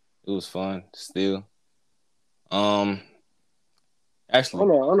 It was fun still. Actually,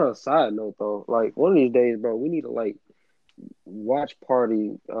 on a side note though, like one of these days, bro, we need to like watch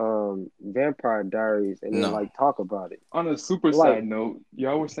party Vampire Diaries and then like talk about it. On a super side note,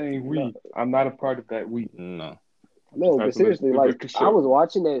 y'all were saying we. I'm not a part of that we. No, but seriously, like I was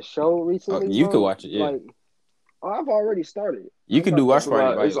watching that show recently. You could watch it, yeah. Like, I've already started. You could do watch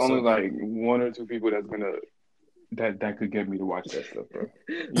party by It's yourself. only like 1 or 2 people that's gonna that could get me to watch that stuff, bro.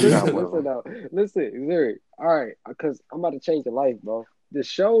 Listen, Zuri. All right, because I'm about to change your life, bro. The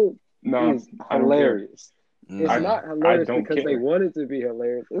show is hilarious. It's not hilarious because they want it to be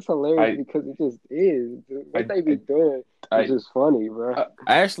hilarious. It's hilarious because it just is. What they be doing is just funny, bro.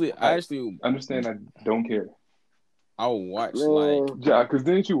 I actually understand. I don't care. I'll watch because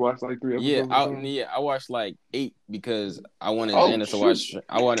didn't you watch like 3 episodes? I watched like 8 because I wanted Zayna to watch.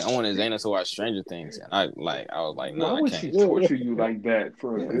 I wanted Zayna to watch Stranger Things, and I was like, no, why would she torture you like that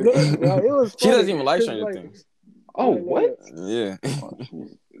for a bit? She doesn't even like Stranger Things. Oh, what? Yeah.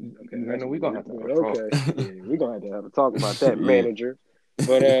 Okay, I know we're gonna have to have a talk. We're gonna have to have a talk about that, manager.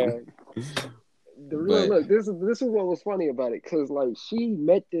 But look, this is what was funny about it, because like she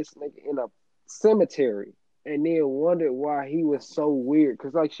met this nigga in a cemetery and then wondered why he was so weird.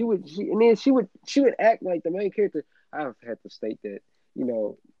 Because like she would act like the main character. I've had to state that,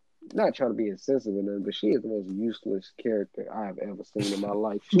 not trying to be insensitive, but she is the most useless character I've ever seen in my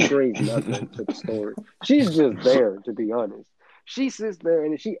life. She brings nothing to the story. She's just there, to be honest. She sits there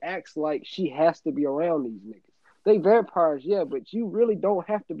and she acts like she has to be around these niggas. They vampires, yeah, but you really don't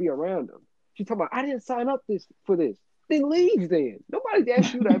have to be around them. She's talking about, I didn't sign up for this. Then leave then. Nobody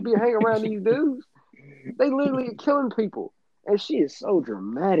asked you to hang around these dudes. They literally are killing people. And she is so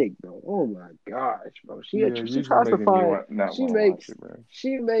dramatic, though. Oh my gosh, bro. She tries to find.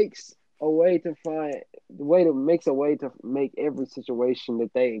 She makes a way to make every situation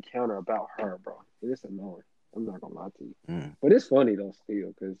that they encounter about her, bro. And it's annoying. I'm not gonna lie to you, but it's funny though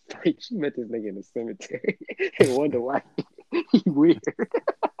still, because like she met this nigga in the cemetery and wonder why he weird.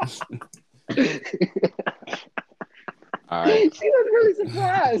 All right. She was really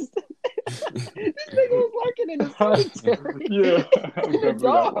surprised. This nigga was working in the cemetery. Yeah, I'm definitely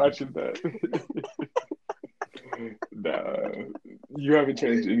not watching that. Nah, you haven't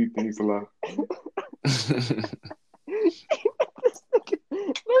changed anything, Salah.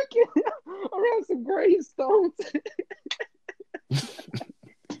 Looking around some gravestones.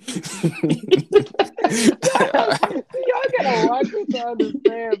 Y'all gotta watch it to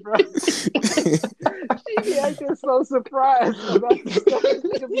understand, bro. She be acting so surprised about the stuff this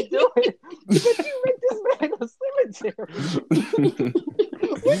nigga be doing. But you met this man in a cemetery.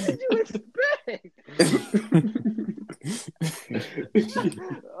 What did you expect?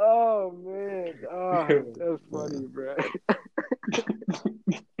 Oh man, that's funny, bro.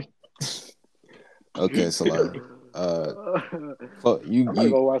 Okay, so like, fuck you. I'm gonna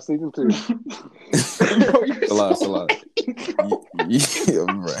go watch season 2. Salah. Yeah,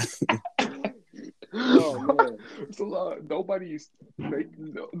 right. Oh man, Salah, nobody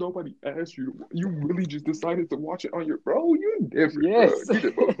asked you. You really just decided to watch it on your bro. You different. Yes,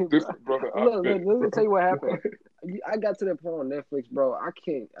 different, brother. Look, let me tell you what happened. I got to that point on Netflix, bro. I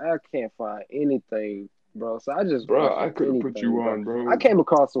can't find anything, bro. So I just I couldn't put you on, bro. I came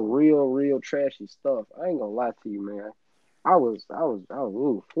across some real trashy stuff. I ain't gonna lie to you, man. I was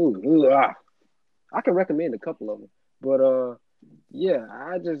I can recommend a couple of them, but yeah,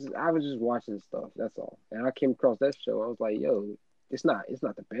 I was just watching stuff. That's all, and I came across that show. I was like, yo, it's not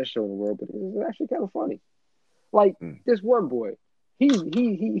the best show in the world, but it's actually kind of funny. Like this one boy, he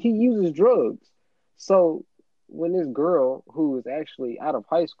uses drugs, so when this girl who is actually out of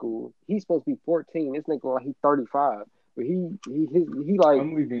high school, he's supposed to be 14. This nigga like he's 35, but he like,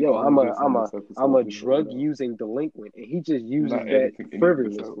 yo, I'm a drug using delinquent, and he just uses that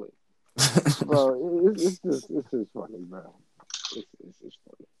frivolously. bro. It's just funny, bro. It's just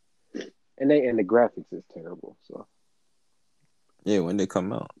funny. And the graphics is terrible. So Yeah, when they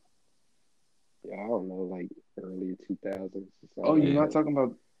come out. yeah, I don't know, like early 2000s or Oh, something you're like Yeah, not that. talking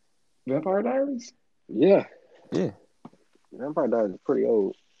about Vampire Diaries? Yeah, yeah. Vampire Diaries is pretty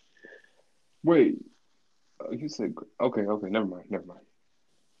old. Wait, you said okay, okay. Never mind, never mind.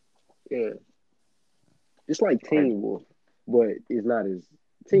 Yeah, it's like All right. Teen Wolf, but it's not as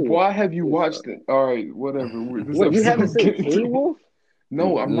Teen Wolf Why have you is. watched it? All right, whatever. This Wait, you haven't episode's seen getting Teen too. Wolf?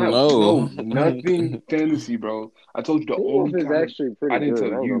 No, I'm not. No. No, nothing fantasy, bro. I told you the Teen Wolf only is kind of. actually I pretty didn't tell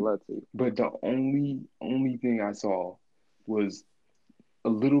good. I ain't gonna you, lie to you. but the only thing I saw was a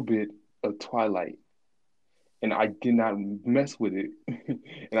little bit of Twilight, and I did not mess with it.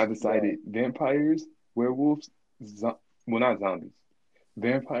 And I Bro, decided vampires, werewolves, well, not zombies,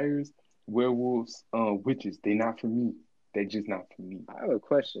 vampires, werewolves, witches. They not for me. They just not for me. I have a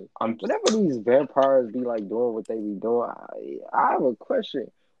question. I'm Whenever these vampires be like doing what they be doing, I have a question.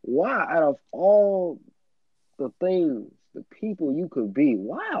 Why, out of all the things, the people you could be,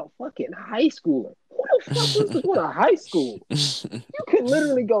 why a fucking high schooler? Who the fuck wants to go to high school? You could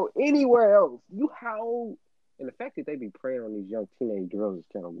literally go anywhere else. You how and the fact that they be preying on these young teenage girls is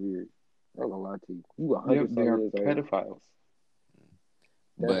kind of weird. I ain't gonna lie to you. You a Yep, hundred they some are years old. pedophiles.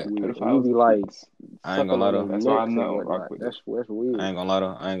 That's But weird. And you Pedophiles be and like freaks. I ain't sucking gonna lie on their though. That's why I necks and don't rock whatnot. with it. That's I weird. ain't gonna lie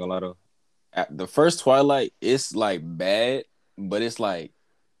though. I ain't gonna lie though. The first Twilight, it's like bad, but it's like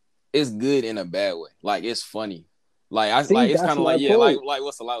it's good in a bad way. Like it's funny. See, It's that's kind of my like yeah, like point. like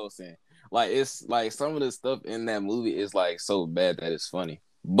what Salah was saying. Like it's like some of the stuff in that movie is like so bad that it's funny.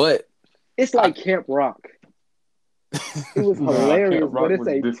 But It's I like Camp Rock. It was Nah, hilarious, Camp but Rock it's was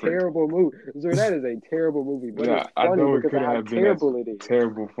a different. terrible movie. So that is a terrible movie, but Nah, it's I funny know it because of couldn't how have been as terrible it is.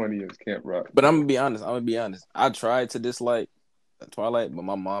 terrible funny as Camp Rock, but I'm but gonna be honest. I'm gonna be honest. I tried to dislike Twilight, but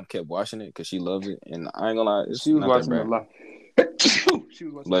my mom kept watching it because she loves it, and I ain't gonna lie, it's she was not that watching a bad. lot. She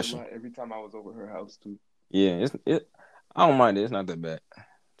was watching a Bless you. lot every time I was over her house too. Yeah, it. I don't mind it. It's not that bad.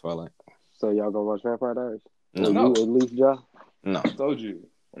 Twilight. So y'all gonna watch Vampire Diaries? Or No, you No, at least, Ja? no. I told you.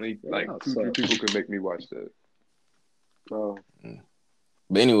 Only Man, like y'all two, three suck. people could make me watch that. Bro, But I'm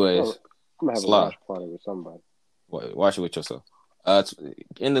anyways, gonna have a Sly, watch party with somebody. watch it with yourself.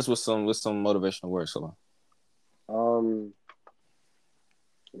 End this with some motivational words, Sly. Um,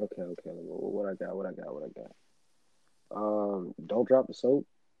 okay. What I got. Don't drop the soap.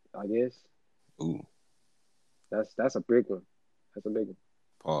 I guess Ooh, that's a big one. That's a big one.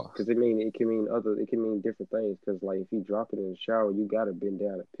 pause. Cause it can mean different things. Cause like if you drop it in the shower, you gotta bend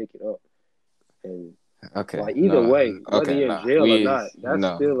down and pick it up. And Okay, like either no, way, whether okay, you're in no, jail or we not, that's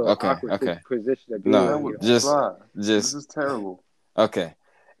no, still an okay, awkward okay, position to be in That no, when would you're just, outside. Sly. This just is terrible. okay.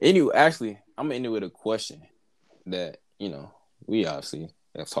 Anyway, actually, I'm gonna end it with a question that we obviously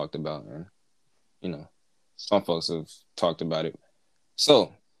have talked about, and you know some folks have talked about it.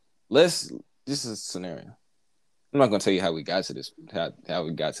 So let's. This is a scenario. I'm not gonna tell you how we got to this, how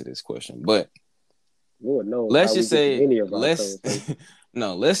we got to this question, but Lord knows let's how we just get to say any of our let's conversations.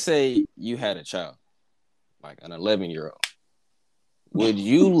 no, let's say you had a child, like an 11-year-old. Would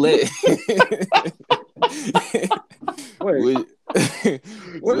you let Wait, would what's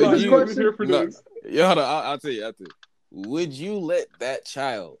would my Sly, you you wasn't here question? for no this. hold on, I'll tell you after. Would you let that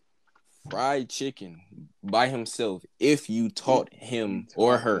child fry chicken by himself if you If taught you him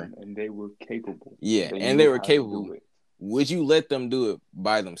or taught her? them and they were capable, Yeah, they and they knew were how to capable. do it. Would you let them do it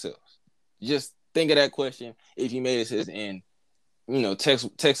by themselves? Just think of that question. If you made it to this end,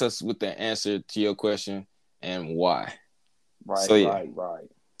 text us with the answer to your question and why. Right, So yeah. right, right.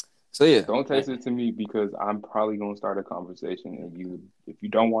 So yeah. Don't text it to me because I'm probably gonna start a conversation, and if you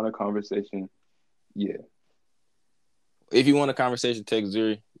don't want a conversation, yeah, If you want a conversation, text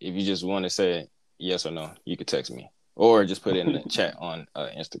Zuri. If you just want to say yes or no, you could text me. Or just put it in the chat on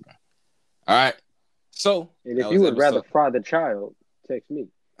Instagram. All right. So And that if you was would rather episode. fry the child, text me.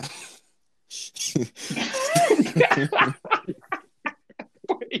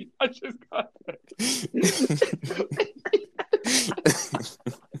 Wait, I just got that.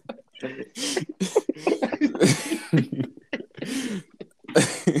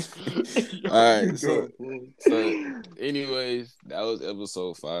 All You right, so dumb fool. so anyways, that was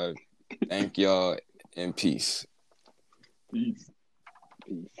episode 5. Thank y'all and peace. Peace.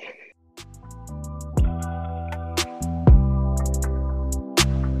 Peace.